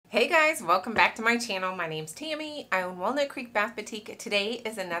guys, welcome back to my channel. My name's Tammy. I own Walnut Creek Bath Boutique. Today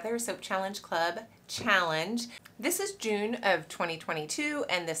is another Soap Challenge Club challenge. This is June of 2022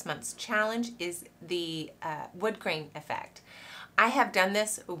 and this month's challenge is the wood grain effect. I have done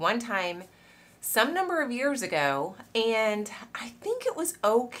this one time some number of years ago and I think it was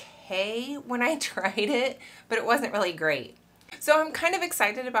okay when I tried it, but it wasn't really great. So I'm kind of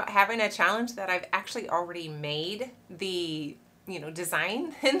excited about having a challenge that I've actually already made the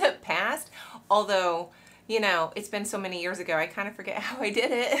design in the past, although it's been so many years ago I kind of forget how I did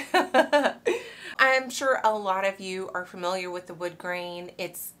it. I'm sure a lot of you are familiar with the wood grain.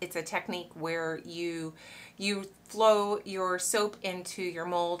 It's a technique where you flow your soap into your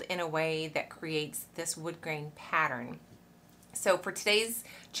mold in a way that creates this wood grain pattern. So for today's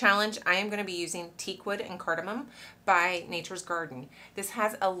challenge, I am going to be using teakwood and cardamom by Nature's Garden. This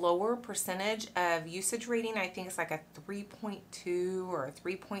has a lower percentage of usage rating. I think it's like a 3.2 or a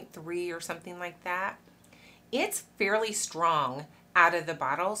 3.3 or something like that. It's fairly strong out of the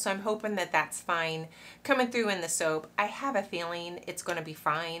bottle, so I'm hoping that that's fine coming through in the soap. I have a feeling it's going to be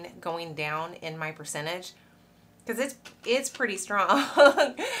fine going down in my percentage, because it's pretty strong.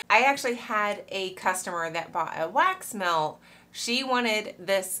 I actually had a customer that bought a wax melt. She wanted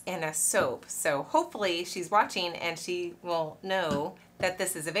this in a soap, so hopefully she's watching and she will know that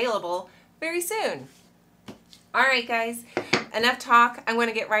this is available very soon. All right, guys, enough talk. I'm going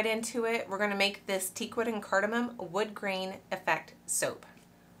to get right into it. We're going to make this teakwood and cardamom wood grain effect soap.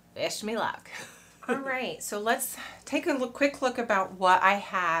 Wish me luck. All right, so let's take a quick look about what I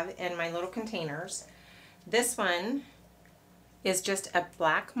have in my little containers. This one is just a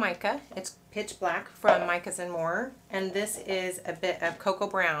black mica. It's pitch black from Micas and More. And this is a bit of cocoa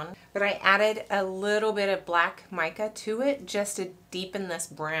brown. But I added a little bit of black mica to it just to deepen this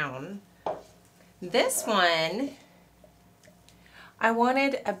brown. This one, I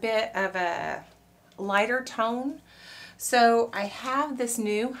wanted a bit of a lighter tone. So I have this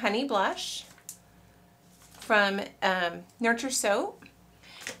new honey blush from Nurture Soap.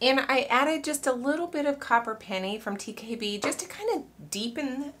 And I added just a little bit of copper penny from TKB just to kind of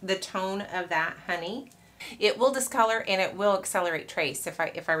deepen the tone of that honey. It will discolor and it will accelerate trace if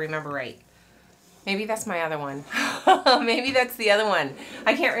I remember right. Maybe that's my other one. Maybe that's the other one.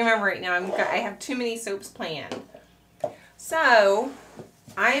 I can't remember right now. I have too many soaps planned. So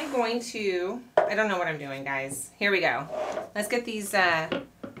I'm going to, I don't know what I'm doing, guys. Here we go. Let's get these, let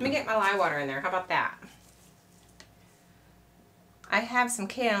me get my lye water in there. How about that? I have some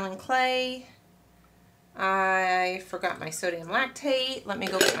kaolin clay. I forgot my sodium lactate. Let me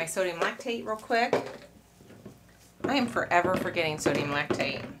go get my sodium lactate real quick. I am forever forgetting sodium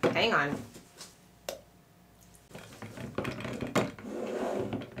lactate. Hang on.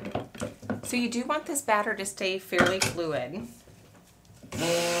 So you do want this batter to stay fairly fluid.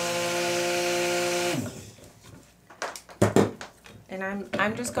 And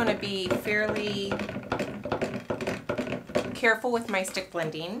I'm just going to be fairly careful with my stick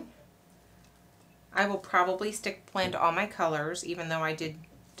blending. I will probably stick blend all my colors, even though I did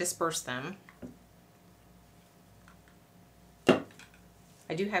disperse them.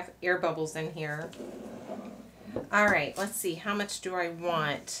 I do have air bubbles in here. All right, let's see. How much do I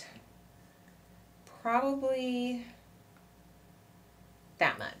want? Probably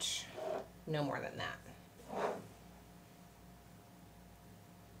that much. No more than that.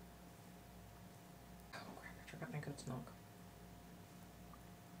 Oh crap, I forgot my goat's milk.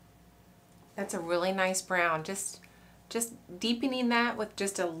 That's a really nice brown. Just deepening that with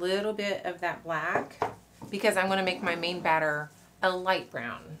just a little bit of that black, because I'm going to make my main batter a light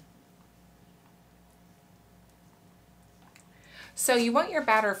brown. So you want your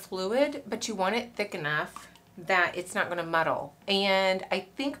batter fluid, but you want it thick enough that it's not going to muddle. And I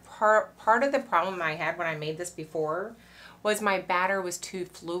think part of the problem I had when I made this before was my batter was too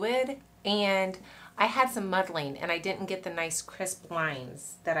fluid and I had some muddling and I didn't get the nice crisp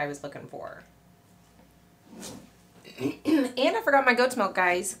lines that I was looking for. And I forgot my goat's milk,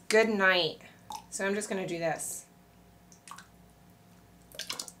 guys. Good night. So I'm just going to do this.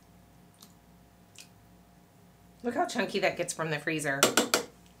 Look how chunky that gets from the freezer.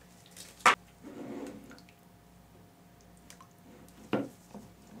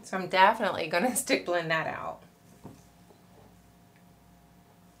 So I'm definitely going to stick blend that out.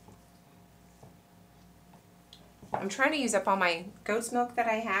 I'm trying to use up all my goat's milk that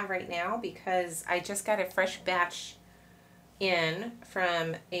I have right now because I just got a fresh batch in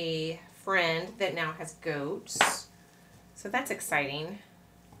from a friend that now has goats. So that's exciting,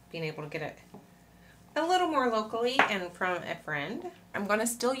 being able to get it a little more locally and from a friend. I'm going to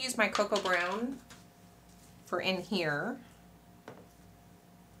still use my cocoa brown for in here.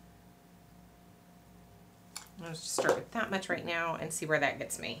 I'll just start with that much right now and see where that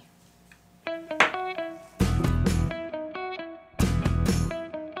gets me.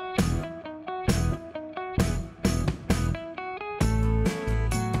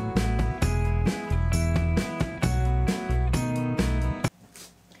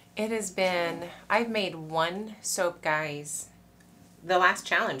 It has been, I've made one soap, guys. The last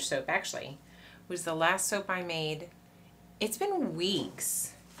challenge soap, actually, was the last soap I made. It's been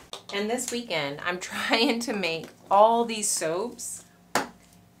weeks. And this weekend, I'm trying to make all these soaps,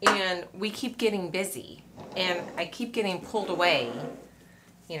 and we keep getting busy, and I keep getting pulled away.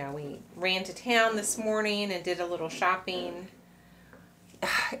 You know, we ran to town this morning and did a little shopping.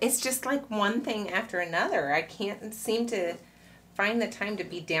 It's just like one thing after another. I can't seem to find the time to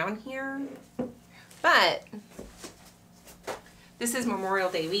be down here. But this is Memorial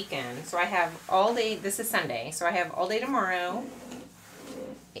Day weekend, so I have all day. This is Sunday, so I have all day tomorrow.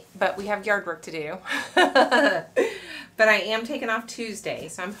 But we have yard work to do. But I am taking off Tuesday,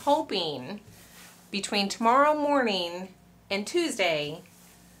 so I'm hoping between tomorrow morning and Tuesday,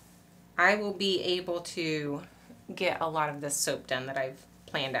 I will be able to get a lot of this soap done that I've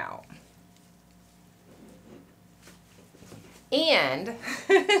planned out. And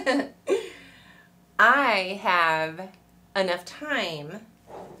I have enough time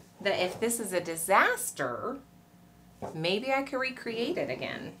that if this is a disaster, maybe I could recreate it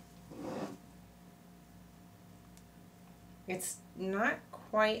again. It's not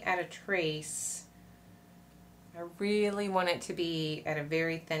quite at a trace. I really want it to be at a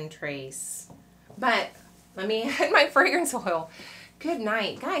very thin trace. But let me add my fragrance oil. Good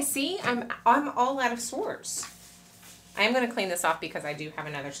night. Guys, see, I'm all out of sorts. I am going to clean this off because I do have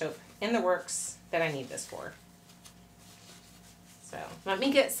another soap in the works that I need this for. So let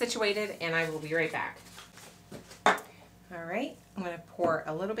me get situated and I will be right back. All right, I'm going to pour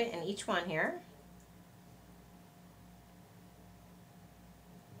a little bit in each one here.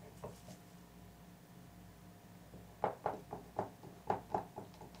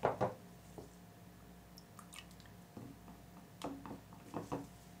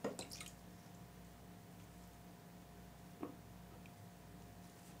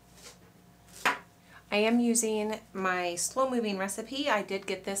 I am using my slow moving recipe. I did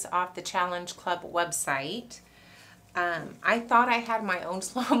get this off the Challenge Club website. I thought I had my own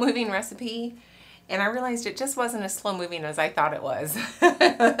slow moving recipe, and I realized it just wasn't as slow moving as I thought it was.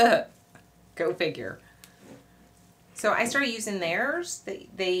 Go figure. So I started using theirs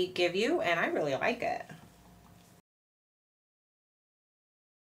that they give you, and I really like it.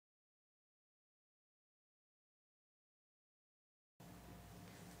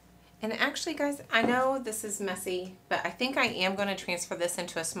 And actually, guys, I know this is messy, but I think I am going to transfer this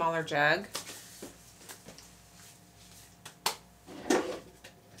into a smaller jug.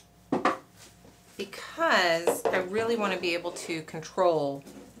 Because I really want to be able to control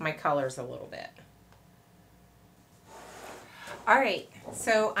my colors a little bit. All right,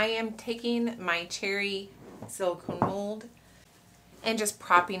 so I am taking my cherry silicone mold and just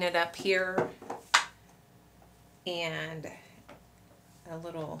propping it up here, and a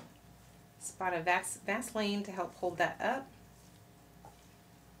little spot of Vaseline to help hold that up.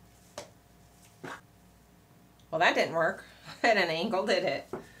 Well, that didn't work at an angle, did it?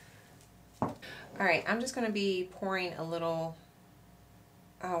 All right, I'm just going to be pouring a little,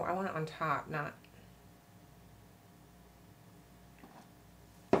 oh, I want it on top, not.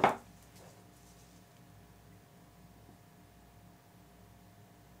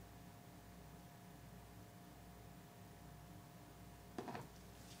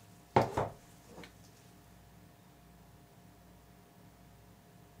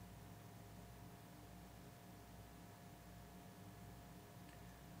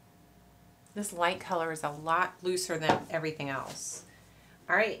 This light color is a lot looser than everything else.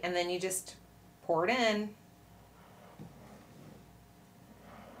 All right, and then you just pour it in.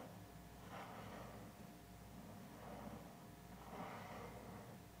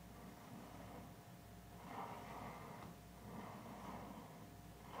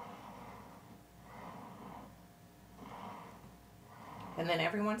 And then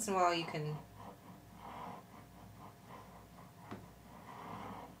every once in a while you can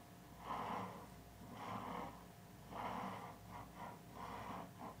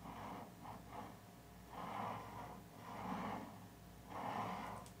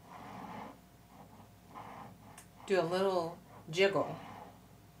do a little jiggle.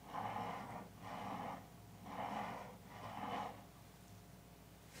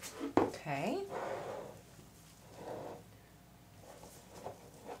 Okay.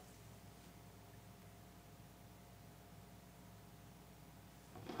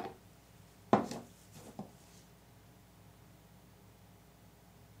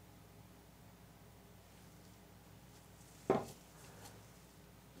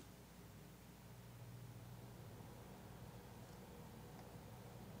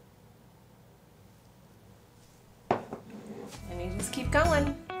 Just keep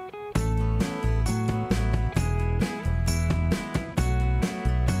going.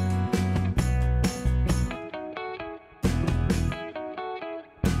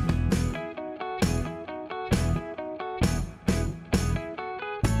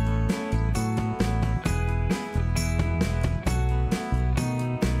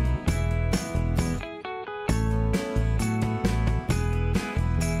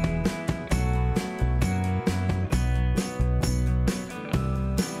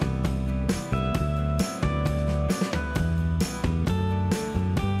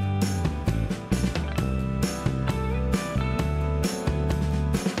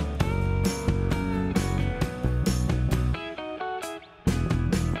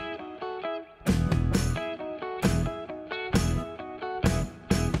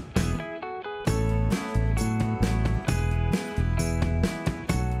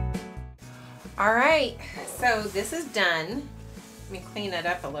 All right, so this is done. Let me clean it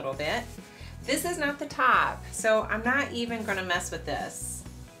up a little bit. This is not the top, so I'm not even gonna mess with this,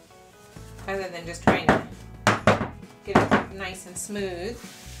 other than just trying to get it nice and smooth.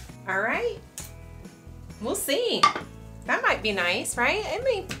 All right, we'll see. That might be nice, right? I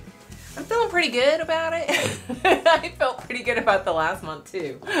mean, I'm feeling pretty good about it. I felt pretty good about the last month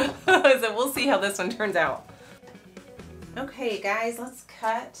too. So we'll see how this one turns out. Okay guys, let's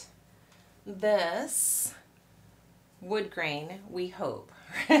cut this wood grain, we hope.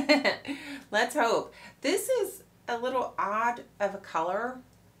 Let's hope. This is a little odd of a color,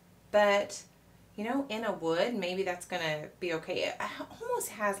 but you know, in a wood, maybe that's gonna be okay. It almost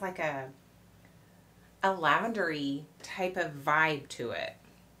has like a lavendery type of vibe to it.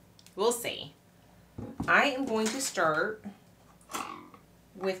 We'll see. I am going to start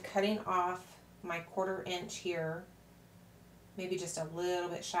with cutting off my 1/4 inch here, maybe just a little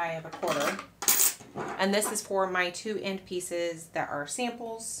bit shy of a 1/4. And this is for my 2 end pieces that are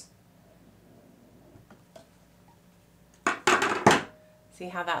samples. See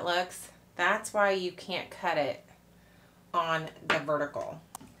how that looks? That's why you can't cut it on the vertical.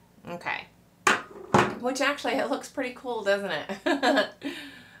 Okay. Which actually, it looks pretty cool, doesn't it?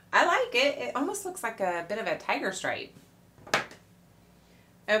 I like it. It almost looks like a bit of a tiger stripe.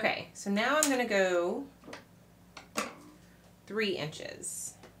 Okay, so now I'm gonna go 3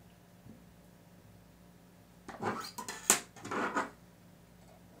 inches.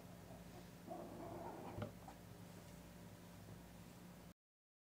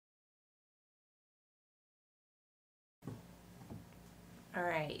 All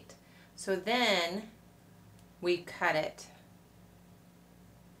right, so then we cut it.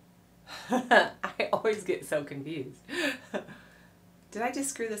 I always get so confused. Did I just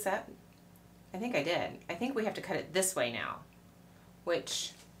screw this up? I think I did. I think we have to cut it this way now,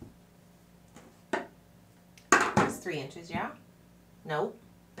 which is 3 inches, yeah? Nope,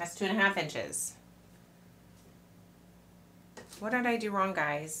 that's 2.5 inches. What did I do wrong,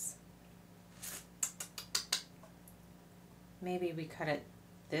 guys? Maybe we cut it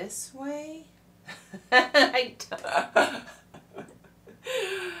this way?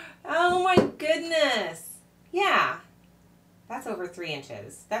 Oh my goodness. Yeah, that's over 3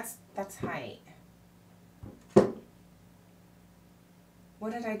 inches. That's height.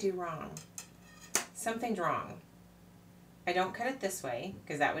 What did I do wrong? Something's wrong. I don't cut it this way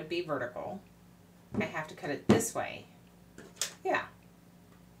because that would be vertical. I have to cut it this way. Yeah.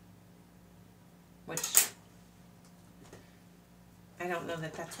 Which I don't know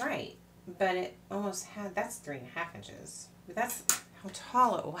that that's right, but it almost had, that's 3.5 inches. But that's how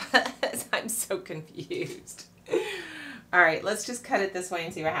tall it was. I'm so confused. All right, let's just cut it this way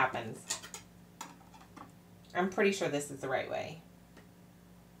and see what happens. I'm pretty sure this is the right way.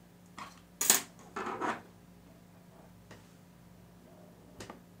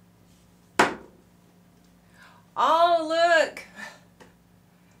 Oh, look.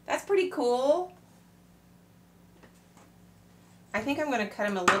 That's pretty cool. I think I'm going to cut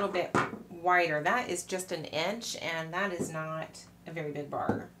them a little bit wider. That is just 1 inch, and that is not a very big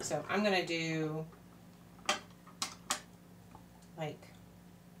bar. So I'm going to do like,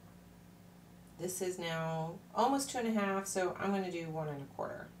 this is now almost 2.5, so I'm going to do 1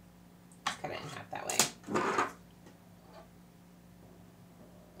 1/4. Let's cut it in half that way.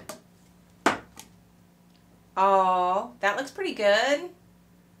 Oh, that looks pretty good.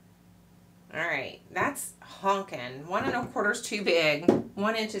 All right, that's honking. 1 1/4 is too big.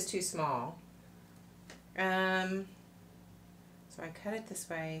 1 inch is too small. So I cut it this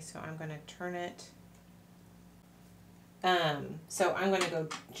way, so I'm going to turn it. So I'm going to go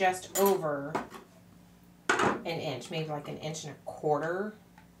just over 1 inch, maybe like 1 1/4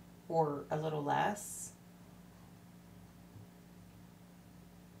 or a little less.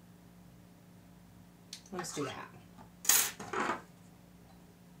 Let's do that.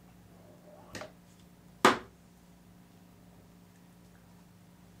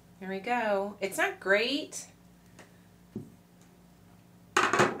 There we go. It's not great.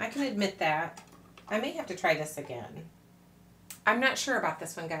 I can admit that. I may have to try this again. I'm not sure about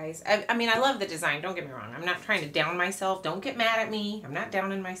this one, guys. I mean, I love the design. Don't get me wrong. I'm not trying to down myself. Don't get mad at me. I'm not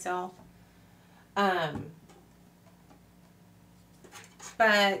downing myself. But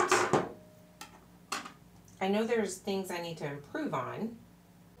I know there's things I need to improve on.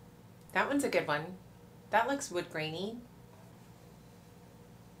 That one's a good one. That looks wood grainy.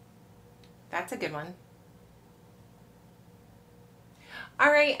 That's a good one.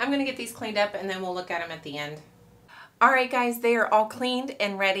 All right, I'm gonna get these cleaned up and then we'll look at them at the end. All right, guys, they are all cleaned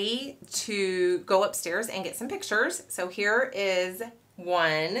and ready to go upstairs and get some pictures. So here is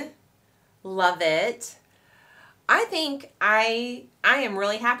one. Love it. I think I am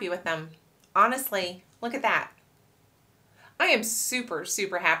really happy with them. Honestly, look at that. I am super,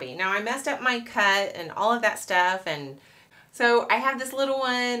 super happy. Now, I messed up my cut and all of that stuff, and so I have this little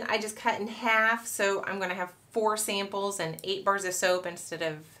one I just cut in half, so I'm gonna have 4 samples and 8 bars of soap instead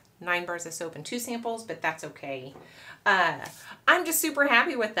of 9 bars of soap and 2 samples, but that's okay. I'm just super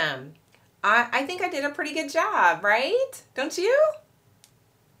happy with them. I think I did a pretty good job, right? Don't you?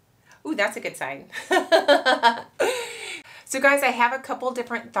 Ooh, that's a good sign. So guys, I have a couple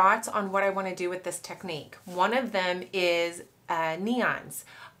different thoughts on what I want to do with this technique. One of them is neons.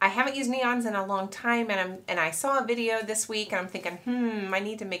 I haven't used neons in a long time, and I saw a video this week and I'm thinking, I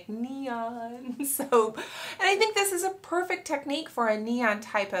need to make neon. And I think this is a perfect technique for a neon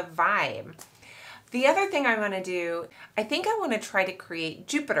type of vibe. The other thing I want to do, I think I want to try to create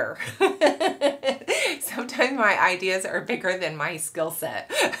Jupiter. Sometimes my ideas are bigger than my skill set.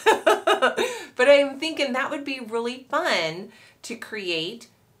 But I'm thinking that would be really fun to create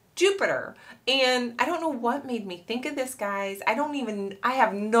Jupiter. And I don't know what made me think of this, guys. I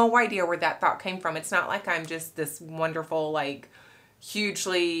have no idea where that thought came from. It's not like I'm just this wonderful, like,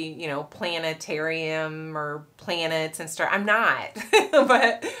 hugely, you know, planetarium or planets and stuff. I'm not.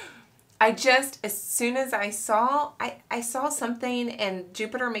 But I just, as soon as I saw something, and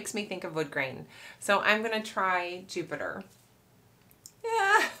Jupiter makes me think of wood grain. So I'm going to try Jupiter.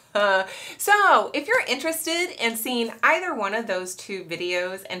 Yeah. So if you're interested in seeing either one of those 2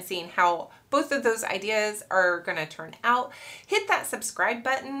 videos and seeing how both of those ideas are going to turn out, hit that subscribe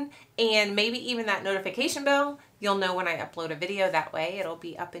button and maybe even that notification bell. You'll know when I upload a video. That way it'll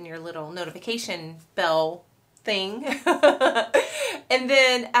be up in your little notification bell thing. And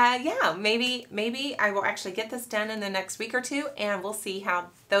then yeah, maybe I will actually get this done in the next week or 2, and we'll see how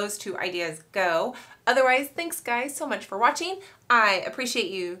those 2 ideas go. Otherwise, thanks guys so much for watching. I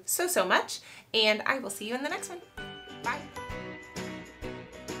appreciate you so much, and I will see you in the next one. Bye.